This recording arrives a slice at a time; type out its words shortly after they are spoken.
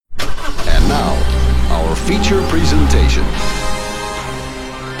feature presentation.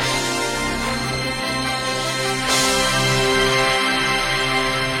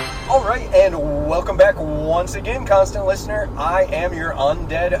 Alright, and welcome back once again, constant listener. I am your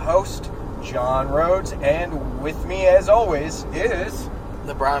undead host, John Rhoades, and with me, as always, is...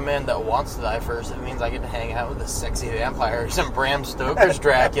 the brown man that wants to die first. It means I get to hang out with the sexy vampires and Bram Stoker's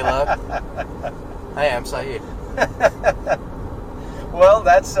Dracula. I am Syed. Well,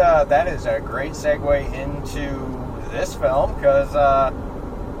 that is a great segue into this film, because, why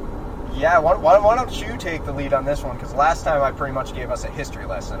don't you take the lead on this one? Because last time I pretty much gave us a history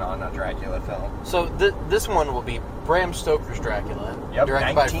lesson on a Dracula film. So this one will be Bram Stoker's Dracula. Yep,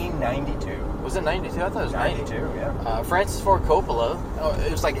 1992. Was it 92? I thought it was 92, yeah. Francis Ford Coppola. Oh,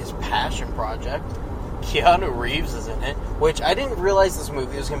 it was like his passion project. Keanu Reeves is in it, which I didn't realize this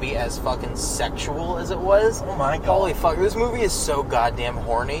movie was going to be as fucking sexual as it was. Oh my god. Holy fuck, this movie is so goddamn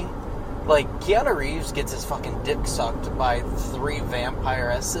horny. Like, Keanu Reeves gets his fucking dick sucked by 3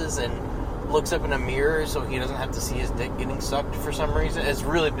 vampiresses and looks up in a mirror so he doesn't have to see his dick getting sucked for some reason. It's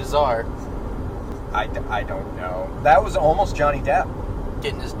really bizarre. I don't know. That was almost Johnny Depp.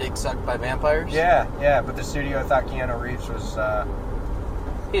 Getting his dick sucked by vampires? Yeah, but the studio thought Keanu Reeves was...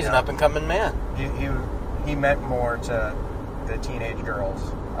 He's an up-and-coming man. He meant more to the teenage girls,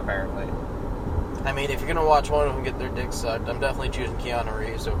 apparently. I mean, if you're going to watch one of them get their dick sucked, I'm definitely choosing Keanu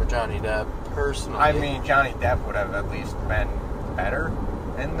Reeves over Johnny Depp, personally. I mean, Johnny Depp would have at least been better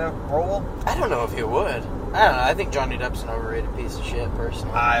in the role. I don't know if he would. I don't know. I think Johnny Depp's an overrated piece of shit,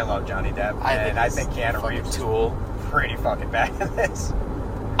 personally. I love Johnny Depp, I think Keanu Reeves tool. is pretty fucking bad in this.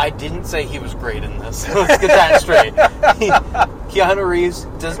 I didn't say he was great in this. Let's get that straight. Keanu Reeves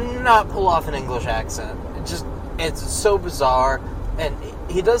does not pull off an English accent. It's so bizarre. And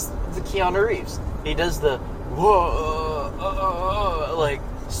he does the Keanu Reeves. He does the whoa, like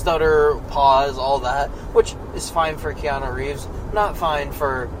stutter, pause, all that, which is fine for Keanu Reeves, not fine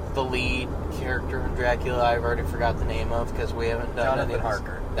for the lead character in Dracula. I've already forgot the name of because we haven't done Jonathan any.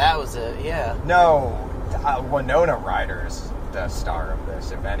 Harker. That was it. Yeah. No, Winona Ryder's the star of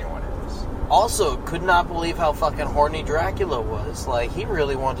this, if anyone is. Also, could not believe how fucking horny Dracula was. Like, he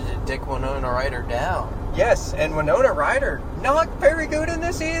really wanted to dick Winona Ryder down. Yes, and Winona Ryder, not very good in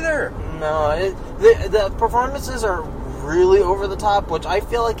this either. No, the performances are really over the top, which I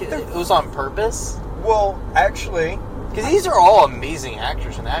feel like it was on purpose. Well, actually... because these are all amazing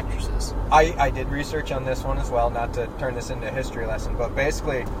actors and actresses. I did research on this one as well, not to turn this into a history lesson, but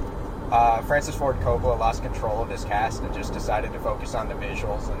basically... Francis Ford Coppola lost control of his cast and just decided to focus on the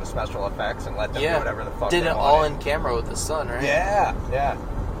visuals and the special effects and let them do whatever the fuck they wanted. Did it all in camera with his son, right? Yeah,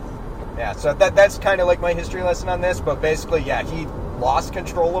 so that's kind of like my history lesson on this, but basically, he lost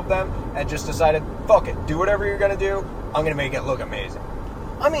control of them and just decided, fuck it, do whatever you're going to do, I'm going to make it look amazing.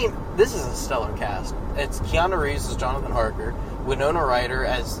 I mean, this is a stellar cast. It's Keanu Reeves as Jonathan Harker, Winona Ryder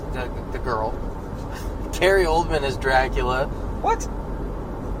as the girl, Gary Oldman as Dracula. What?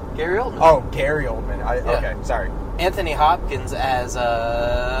 Gary Oldman. Oh, Gary Oldman. Okay, sorry. Anthony Hopkins as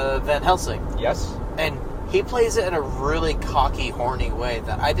Van Helsing. Yes. And he plays it in a really cocky, horny way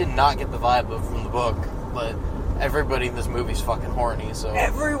that I did not get the vibe of from the book. But everybody in this movie's fucking horny, so...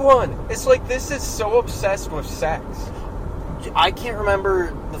 everyone! It's like, this is so obsessed with sex. I can't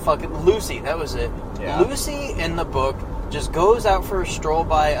remember the fucking... Lucy, that was it. Yeah. Lucy in the book just goes out for a stroll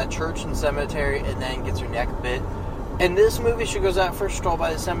by a church and cemetery and then gets her neck bit. In this movie, she goes out for a stroll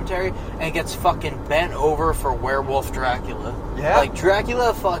by the cemetery and gets fucking bent over for werewolf Dracula. Yeah. Like,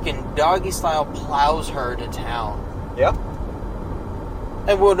 Dracula fucking doggy-style plows her to town. Yep.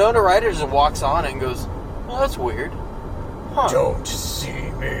 And Winona Ryder just walks on and goes, well, that's weird. Huh. Don't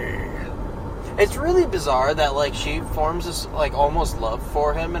see me. It's really bizarre that, like, she forms this, like, almost love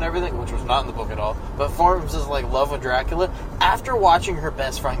for him and everything, which was not in the book at all, but forms this, like, love with Dracula after watching her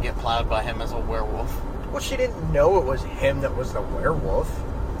best friend get plowed by him as a werewolf. Well, she didn't know it was him that was the werewolf.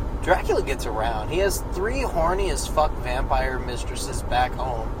 Dracula gets around. He has 3 horny as fuck vampire mistresses back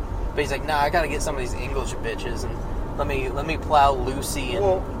home. But he's like, nah, I gotta get some of these English bitches and let me plow Lucy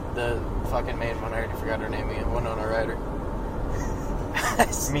and the fucking main one. I already forgot her name again. Winona Ryder.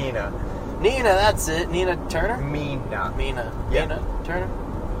 Nina, that's it. Nina Turner? Mina. Yeah. Nina Turner?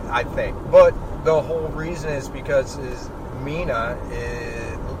 I think. But the whole reason is because Mina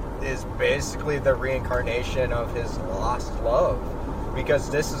is basically the reincarnation of his lost love. Because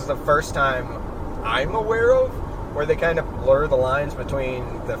this is the first time I'm aware of where they kind of blur the lines between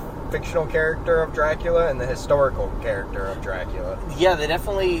the fictional character of Dracula and the historical character of Dracula. Yeah, they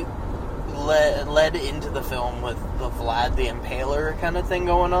definitely led into the film with the Vlad the Impaler kind of thing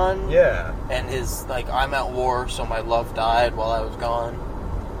going on. Yeah. And his, like, I'm at war, so my love died while I was gone.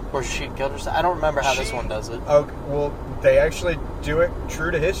 Or she killed herself? I don't remember how this one does it. Okay, well, they actually do it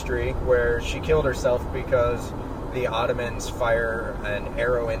true to history, where she killed herself because the Ottomans fire an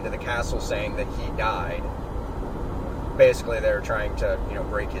arrow into the castle saying that he died. Basically, they're trying to,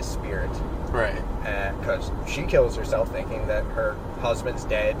 break his spirit. Right. Because she kills herself thinking that her husband's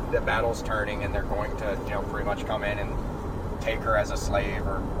dead, the battle's turning, and they're going to, pretty much come in and take her as a slave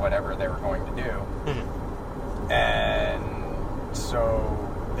or whatever they were going to do. Mm-hmm. And so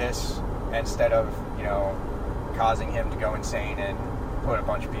this, instead of, causing him to go insane and put a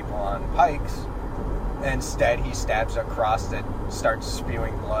bunch of people on pikes, instead he stabs a cross that starts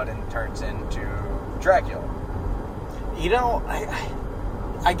spewing blood and turns into Dracula.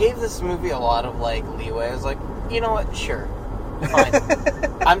 I gave this movie a lot of, leeway. I was like, you know what? Sure. Fine.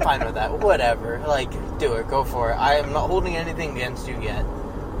 I'm fine with that. Whatever. Do it. Go for it. I am not holding anything against you yet.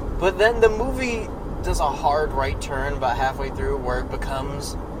 But then the movie does a hard right turn about halfway through where it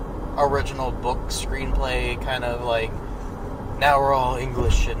becomes original book screenplay, kind of now we're all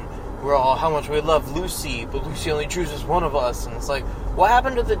English and we're all how much we love Lucy, but Lucy only chooses one of us. And it's like, what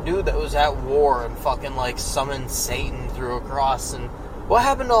happened to the dude that was at war and fucking summoned Satan through a cross? And what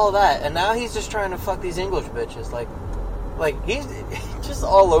happened to all that? And now he's just trying to fuck these English bitches. He's just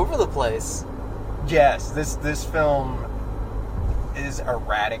all over the place. Yes, this film is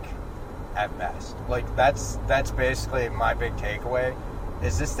erratic at best. That's basically my big takeaway.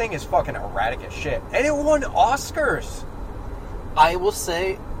 Is this thing is fucking erratic as shit. And it won Oscars! I will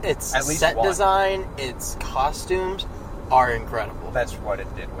say, its at least set one. design, its costumes are incredible. That's what it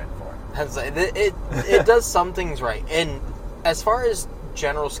did win for. It does some things right. And as far as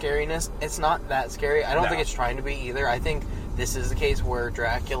general scariness, it's not that scary. I don't think it's trying to be either. I think this is the case where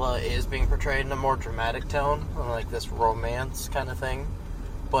Dracula is being portrayed in a more dramatic tone, this romance kind of thing.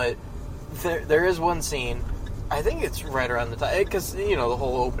 But there is one scene, I think it's right around the time, because, the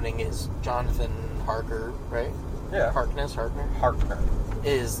whole opening is Jonathan Harker, right? Yeah. Harker.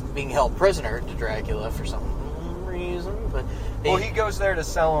 Is being held prisoner to Dracula for some reason, but... he goes there to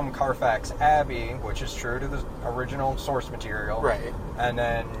sell him Carfax Abbey, which is true to the original source material. Right. And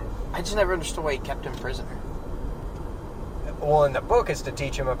then... I just never understood why he kept him prisoner. Well, in the book, is to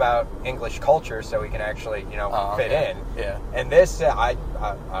teach him about English culture so he can actually, fit in. Yeah. And this, I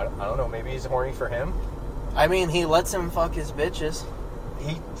don't know, maybe he's horny for him. I mean, he lets him fuck his bitches.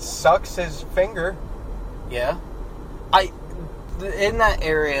 He sucks his finger. Yeah. In that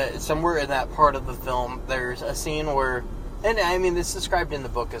area, somewhere in that part of the film, there's a scene where, and I mean, this is described in the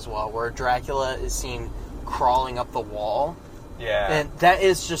book as well, where Dracula is seen crawling up the wall. Yeah. And that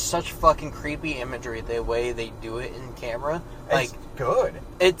is just such fucking creepy imagery, the way they do it in camera. It's good.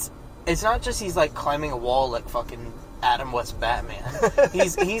 It's not just he's climbing a wall like fucking Adam West Batman.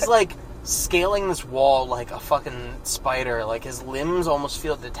 he's scaling this wall like a fucking spider. His limbs almost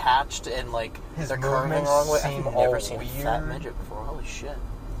feel detached and his they're curving the wrong way. I've never seen weird. a fat midget before. Holy shit.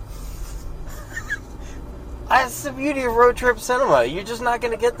 That's the beauty of road trip cinema. You're just not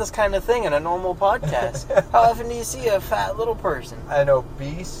going to get this kind of thing in a normal podcast. How often do you see a fat little person? An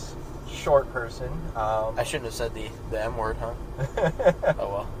obese, short person. I shouldn't have said the M word, huh?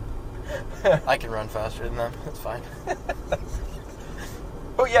 Oh well. I can run faster than them. It's fine.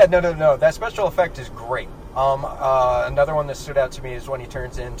 Oh yeah, no. That special effect is great. Another one that stood out to me is when he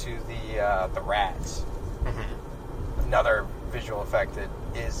turns into the rats. Mm-hmm. Another visual effect that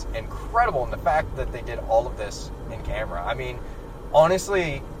is incredible, and the fact that they did all of this in camera. I mean,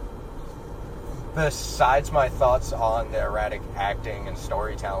 honestly, besides my thoughts on the erratic acting and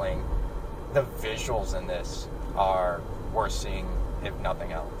storytelling, the visuals in this are worth seeing, if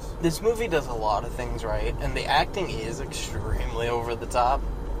nothing else. This movie does a lot of things right, and the acting is extremely over the top.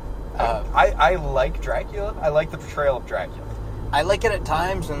 I like Dracula. I like the portrayal of Dracula. I like it at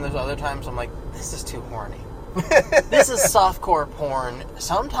times, and there's other times I'm like, this is too horny. This is softcore porn.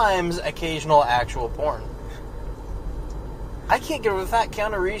 Sometimes occasional actual porn. I can't get over the fact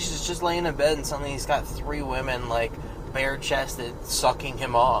Keanu Reeves is just laying in bed and suddenly he's got 3 women, bare-chested, sucking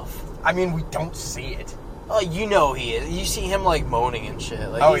him off. I mean, we don't see it. Oh, you know he is. You see him, moaning and shit.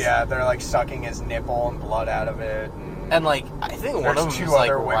 Yeah, they're, sucking his nipple and blood out of it. And, I think one of them is,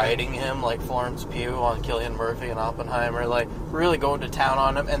 women. riding him, like Florence Pugh on Cillian Murphy and Oppenheimer, really going to town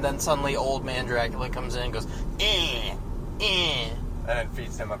on him, and then suddenly old man Dracula comes in and goes, eh. And then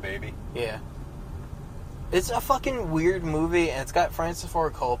feeds him a baby. Yeah. It's a fucking weird movie, and it's got Francis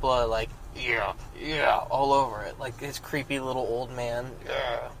Ford Coppola, yeah, all over it. His creepy little old man,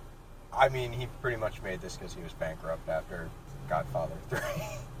 yeah. I mean, he pretty much made this because he was bankrupt after Godfather 3.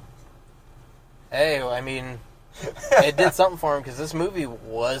 Hey, I mean, it did something for him because this movie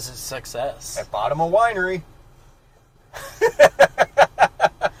was a success. It bought him a winery.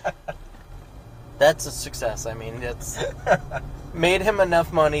 That's a success. I mean, it's made him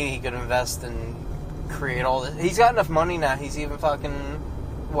enough money he could invest and create all this. He's got enough money now. He's even fucking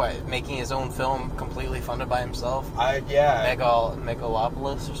making his own film completely funded by himself. Yeah.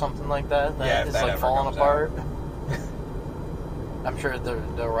 Megalopolis or something like that. Yeah, is that like ever falling comes apart. I'm sure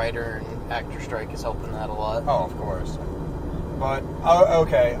the writer and actor strike is helping that a lot. Oh, of course. But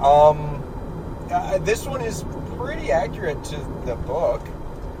okay. This one is pretty accurate to the book.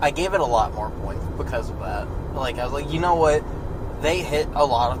 I gave it a lot more points because of that. Like, I was like, you know what? They hit a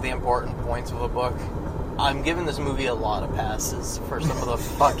lot of the important points of the book. I'm giving this movie a lot of passes for some of the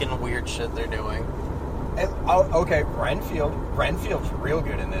fucking weird shit they're doing. And okay, Renfield's real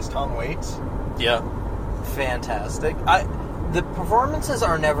good in this. Tom Waits. Yeah. Fantastic. The performances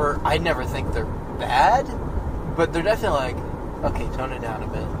are never... I never think they're bad, but they're definitely like, okay, tone it down a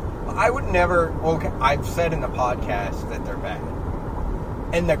bit. I would never... Okay, I've said in the podcast that they're bad.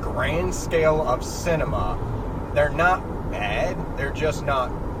 In the grand scale of cinema, they're not bad. They're just not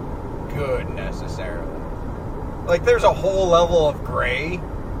good, necessarily. Like, there's a whole level of gray,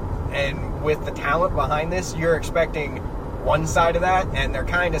 and with the talent behind this, you're expecting one side of that, and they're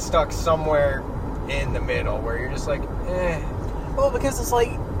kind of stuck somewhere in the middle, where you're just like, eh. Well, because it's like,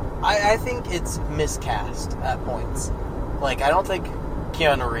 I think it's miscast at points. Like, I don't think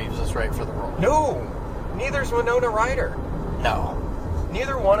Keanu Reeves is right for the role. No! Neither's Winona Ryder. No.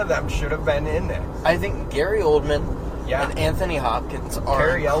 Neither one of them should have been in this. I think Gary Oldman and Anthony Hopkins are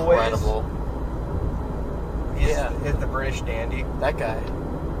Cary incredible. Is the British dandy. That guy.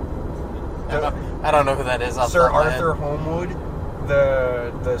 I don't know who that is. Sir Arthur Holmwood,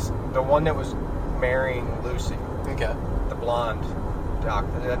 the one that was marrying Lucy. Okay. The blonde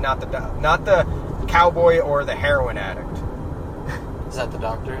doctor, not the cowboy or the heroin addict. Is that the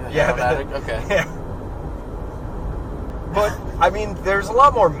doctor? The heroin addict? Okay. Yeah. But I mean, there's a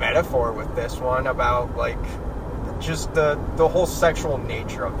lot more metaphor with this one about like just the whole sexual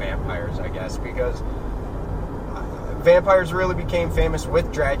nature of vampires, I guess, because vampires really became famous with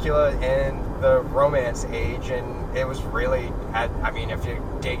Dracula in the Romance age, and it was really, I mean, if you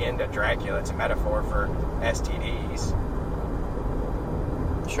dig into Dracula, it's a metaphor for STDs.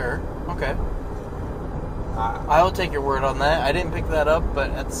 Sure. Okay. I'll take your word on that. I didn't pick that up, but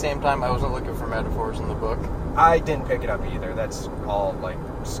at the same time, I wasn't looking for metaphors in the book. I didn't pick it up either. That's all, like,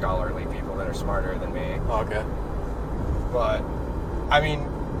 scholarly people that are smarter than me. Okay. But, I mean,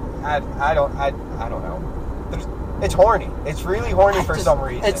 I don't know. It's horny. It's really horny for some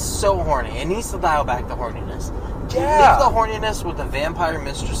reason. It's so horny. It needs to dial back the horniness. Yeah. Leave the horniness with the vampire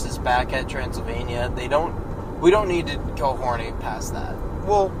mistresses back at Transylvania. We don't need to go horny past that.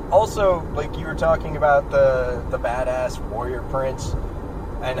 Well, also, like you were talking about the badass warrior prince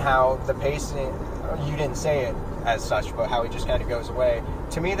and how the pacing, you didn't say it as such, but how he just kind of goes away.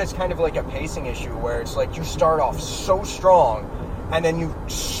 To me, that's kind of like a pacing issue where it's like you start off so strong and then you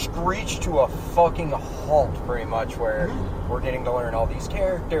screech to a fucking halt, pretty much, where we're getting to learn all these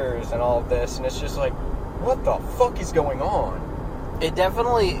characters and all of this, and it's just like, what the fuck is going on? It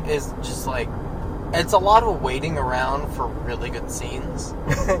definitely is just like, it's a lot of waiting around for really good scenes.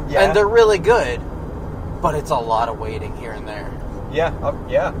 Yeah. And they're really good, but it's a lot of waiting here and there. Yeah,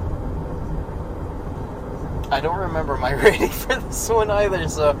 yeah. I don't remember my rating for this one either,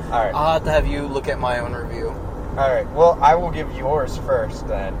 so right. I'll have to have you look at my own review. Alright, well, I will give yours first,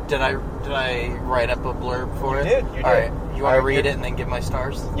 then. Did I write up a blurb for it? You did. Alright, you want to read it and then give my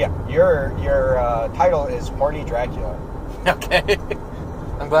stars? Yeah, your title is Horny Dracula. Okay.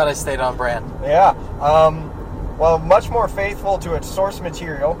 I'm glad I stayed on brand. Yeah. Well, much more faithful to its source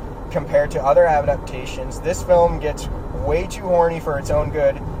material compared to other adaptations, this film gets way too horny for its own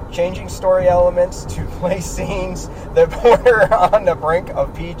good, changing story elements to play scenes that border on the brink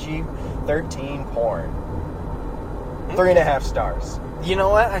of PG-13 porn. 3.5 stars. You know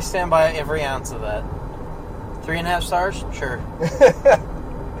what? I stand by every ounce of that. 3.5 stars? Sure.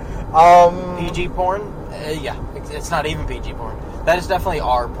 PG porn? Yeah. It's not even PG porn. That is definitely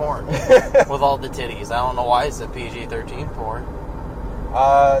R porn. With all the titties. I don't know why it's a PG-13 porn.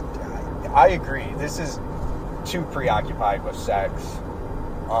 I agree. This is too preoccupied with sex.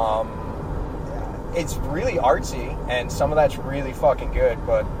 It's really artsy, and some of that's really fucking good,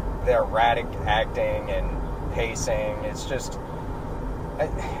 but the erratic acting and pacing, it's just...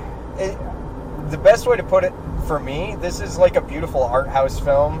 the best way to put it, for me, this is like a beautiful art house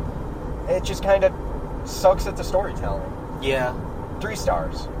film. It just kind of sucks at the storytelling. Yeah. 3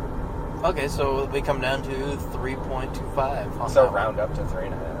 stars. Okay, so we come down to 3.25. So round up to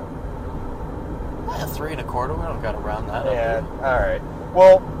 3.5. 3.25. We don't got to round that up. Yeah, alright.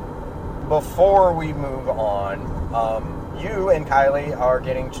 Well, before we move on, you and Kylie are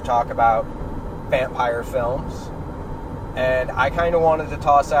getting to talk about vampire films. And I kind of wanted to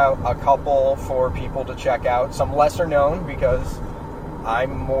toss out a couple for people to check out. Some lesser known, because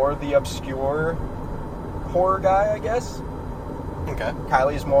I'm more the obscure horror guy, I guess. Okay.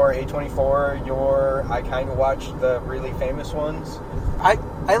 Kylie's more A24. I kind of watch the really famous ones. I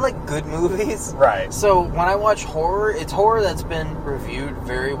like good movies. Right. So when I watch horror, it's horror that's been reviewed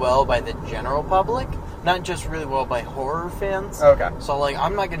very well by the general public, not just really well by horror fans. Okay. So, like,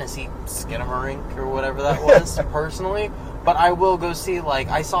 I'm not going to see Skinamarink or whatever that was, personally, but I will go see, like,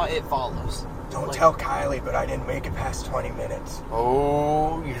 I saw It Follows. Don't tell Kylie, but I didn't make it past 20 minutes.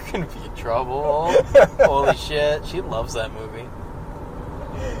 Oh, you're going to be in trouble. Holy shit. She loves that movie.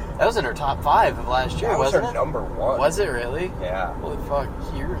 That was in her top 5 of last year, wasn't it? That was her number 1. Was it really? Yeah. Holy fuck,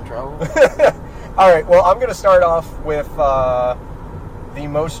 you're in trouble. Alright, well, I'm going to start off with the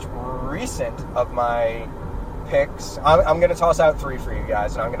most recent of my picks. I'm going to toss out 3 for you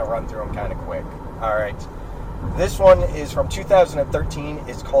guys, and I'm going to run through them kind of quick. Alright. This one is from 2013.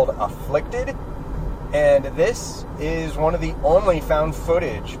 It's called Afflicted. And this is one of the only found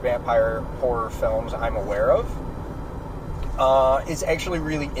footage vampire horror films I'm aware of. It's actually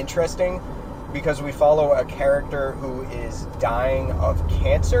really interesting because we follow a character who is dying of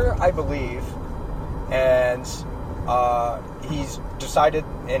cancer, I believe, and he's decided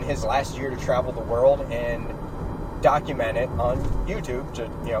in his last year to travel the world and document it on YouTube. To,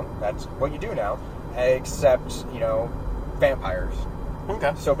 that's what you do now, except, vampires.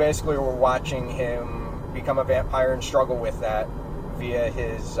 Okay. So basically we're watching him become a vampire and struggle with that via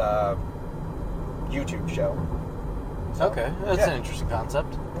his YouTube show. Okay, that's an interesting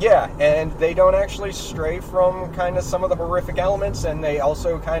concept. Yeah, and they don't actually stray from kind of some of the horrific elements, and they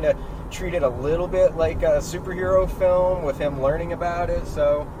also kind of treat it a little bit like a superhero film with him learning about it,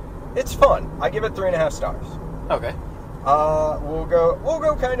 so it's fun. I give it 3.5 stars. Okay. We'll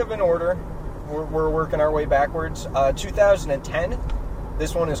go kind of in order. We're working our way backwards. 2010.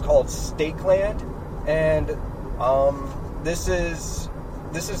 This one is called Stakeland, and this is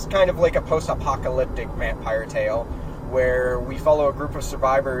kind of like a post-apocalyptic vampire tale, where we follow a group of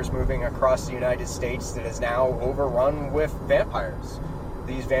survivors moving across the United States that is now overrun with vampires.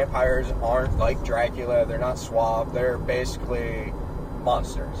 These vampires aren't like Dracula, they're not suave, they're basically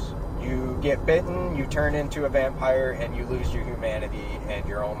monsters. You get bitten, you turn into a vampire, and you lose your humanity, and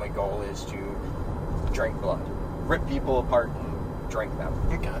your only goal is to drink blood. Rip people apart and drink them.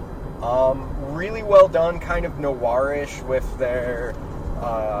 Okay. Really well done, kind of noirish with their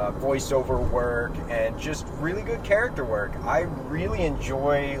voiceover work and just really good character work. I really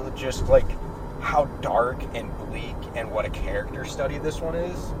enjoy just like how dark and bleak and what a character study this one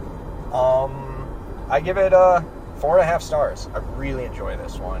is. I give it 4.5 stars. I really enjoy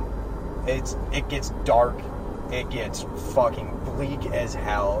this one. It gets dark. It gets fucking bleak as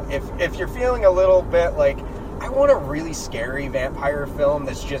hell. If you're feeling a little bit like, I want a really scary vampire film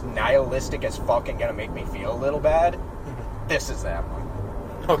that's just nihilistic as fuck and gonna make me feel a little bad, this is that one.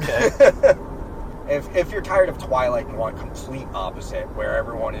 Okay. If you're tired of Twilight and want complete opposite, where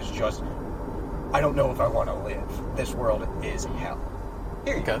everyone is just, I don't know if I want to live. This world is hell.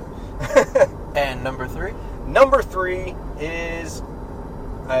 Here you go. And number 3? Number 3 is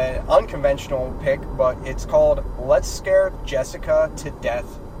an unconventional pick, but it's called Let's Scare Jessica to Death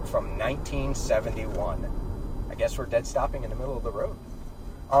from 1971. I guess we're dead stopping in the middle of the road.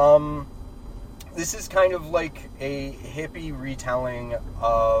 This is kind of like a hippie retelling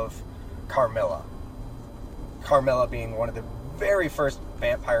of Carmilla. Carmilla being one of the very first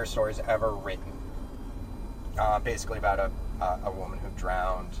vampire stories ever written. Basically about a woman who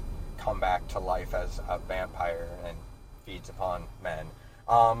drowned, come back to life as a vampire and feeds upon men.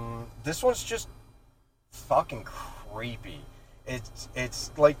 This one's just fucking creepy.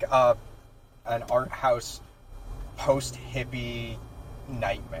 It's like an art house post-hippie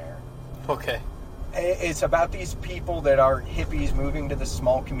nightmare. Okay. It's about these people that are hippies moving to this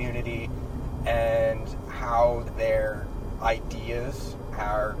small community and how their ideas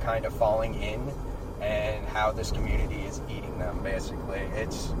are kind of falling in and how this community is eating them, basically.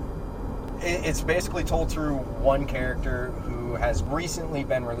 It's basically told through one character who has recently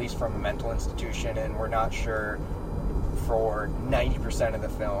been released from a mental institution, and we're not sure for 90% of the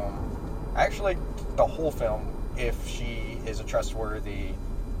film, actually the whole film, if she is a trustworthy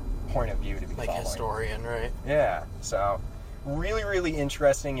point of view to be like following. Historian, right? Yeah, so really, really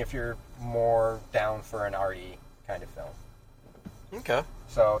interesting if you're more down for an arty kind of film. Okay.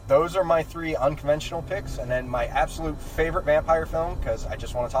 So those are my 3 unconventional picks, and then my absolute favorite vampire film, because I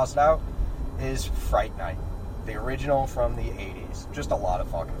just want to toss it out, is Fright Night, the original from the 80s. Just a lot of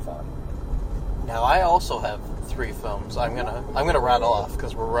fucking fun. Now, I also have 3 films. I'm gonna rattle off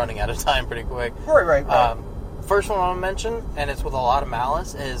because we're running out of time pretty quick. Right. First one I want to mention, and it's with a lot of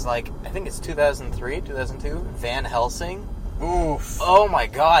malice, is I think it's 2003, 2002, Van Helsing. Oof. Oh my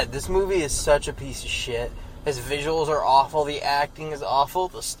god, this movie is such a piece of shit. His visuals are awful, the acting is awful,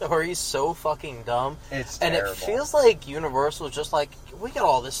 the story's so fucking dumb. It's terrible. And it feels like Universal is just like, we got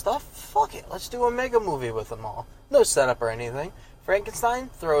all this stuff, fuck it, let's do a mega movie with them all. No setup or anything. Frankenstein,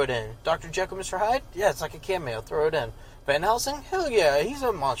 throw it in. Dr. Jekyll, Mr. Hyde, yeah, it's like a cameo, throw it in. Van Helsing, hell yeah, he's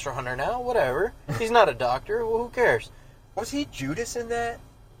a monster hunter now, whatever. He's not a doctor, well, who cares? Was he Judas in that?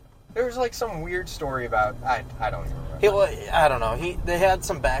 There was like some weird story about I don't even remember. I don't know. They had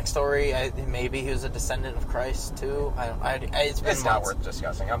some backstory. Maybe he was a descendant of Christ too. It's not worth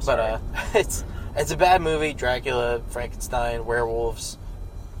discussing. I'm sorry. But it's a bad movie. Dracula, Frankenstein, werewolves,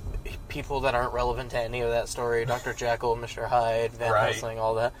 people that aren't relevant to any of that story. Dr. Jekyll, Mr. Hyde, Van Helsing,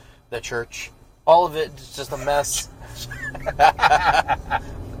 all that. The church, all of it is just a mess.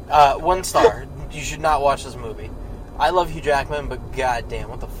 1 star. You should not watch this movie. I love Hugh Jackman, but goddamn,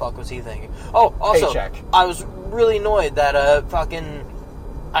 what the fuck was he thinking? Oh, also, Paycheck. I was really annoyed that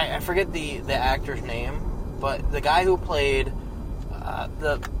I forget the actor's name, but the guy who played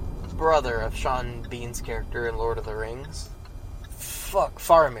the brother of Sean Bean's character in Lord of the Rings,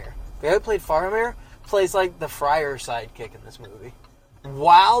 Faramir. The guy who played Faramir plays like the friar sidekick in this movie.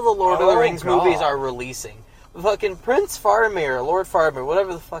 While the Lord of the Rings movies are releasing, fucking Prince Faramir, Lord Faramir,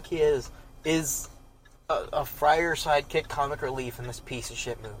 whatever the fuck he is a friar sidekick comic relief in this piece of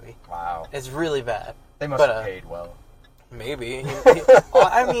shit movie. Wow. It's really bad. They must have paid well. Maybe.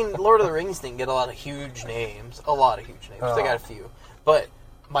 I mean, Lord of the Rings didn't get a lot of huge names. They got a few. But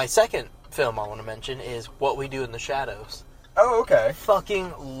my second film I want to mention is What We Do in the Shadows. Oh, okay.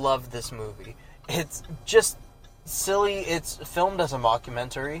 Fucking love this movie. It's just silly. It's filmed as a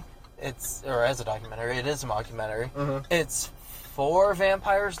mockumentary. Or as a documentary. It is a mockumentary. Mm-hmm. It's 4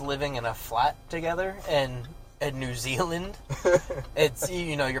 vampires living in a flat together in New Zealand. It's,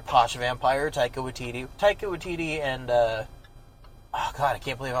 your posh vampire, Taika Waititi and, oh god, I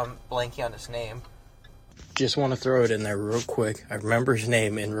can't believe I'm blanking on his name. Just want to throw it in there real quick. I remember his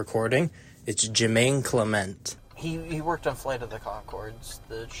name in recording. It's Jermaine Clement. He worked on Flight of the Conchords,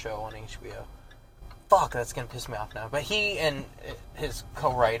 the show on HBO. Fuck, that's gonna piss me off now. But he and his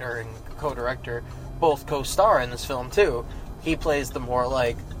co-writer and co-director both co-star in this film, too. He plays the more,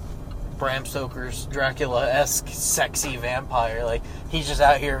 Bram Stoker's Dracula-esque sexy vampire. Like, he's just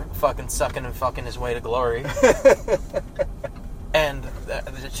out here fucking sucking and fucking his way to glory. And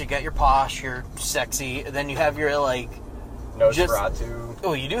you get your posh, your sexy, then you have your,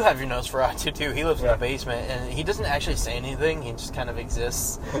 Nosferatu. You do have your Nosferatu, too. He lives in the basement, and he doesn't actually say anything. He just kind of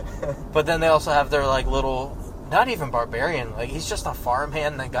exists. But then they also have their, little, not even barbarian. He's just a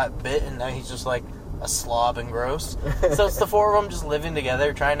farmhand that got bit, and now he's just, a slob and gross. So it's the 4 of them just living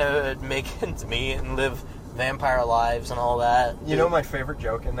together, trying to make ends meet and live vampire lives and all that. You know my favorite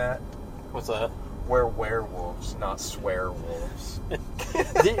joke in that? What's that? We're werewolves, not swear-wolves.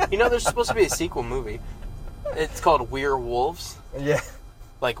 There's supposed to be a sequel movie. It's called We're Wolves. Yeah.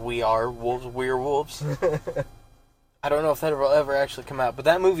 Like we are wolves, we're wolves. I don't know if that will ever actually come out, but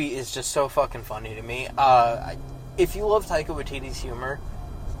that movie is just so fucking funny to me. If you love Taika Waititi's humor,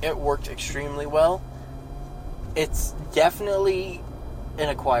 it worked extremely well. It's definitely an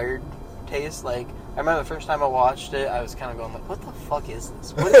acquired taste. I remember the first time I watched it, I was kind of going what the fuck is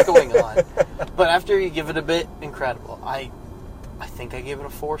this? What is going on? But after you give it a bit, incredible. I think I gave it a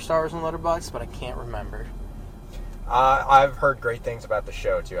 4 stars on Letterboxd, but I can't remember. I've heard great things about the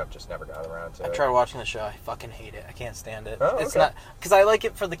show, too. I've just never got around to it. I tried watching the show. I fucking hate it. I can't stand it. Oh, okay. It's not... Because I like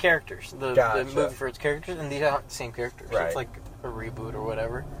it for the characters. Gotcha. The movie for its characters, and these aren't the same characters. Right. It's like a reboot or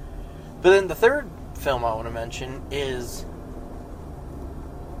whatever. But then the third film I want to mention is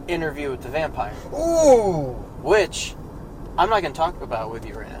Interview with the Vampire. Ooh! Which I'm not going to talk about with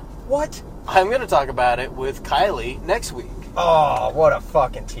you right now. What? I'm going to talk about it with Kylie next week. Oh, what a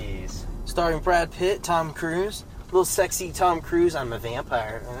fucking tease. Starring Brad Pitt, Tom Cruise. Little sexy Tom Cruise, I'm a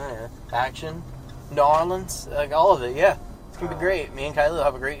vampire. Action. New Orleans. All of it, yeah. It's going to be great. Me and Kylie will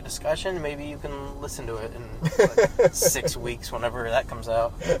have a great discussion. Maybe you can listen to it in 6 weeks, whenever that comes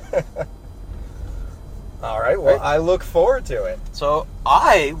out. All right, well, I look forward to it. So,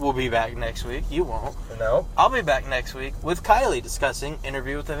 I will be back next week. You won't. No. I'll be back next week with Kylie discussing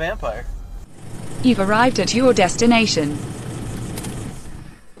Interview with the Vampire. You've arrived at your destination.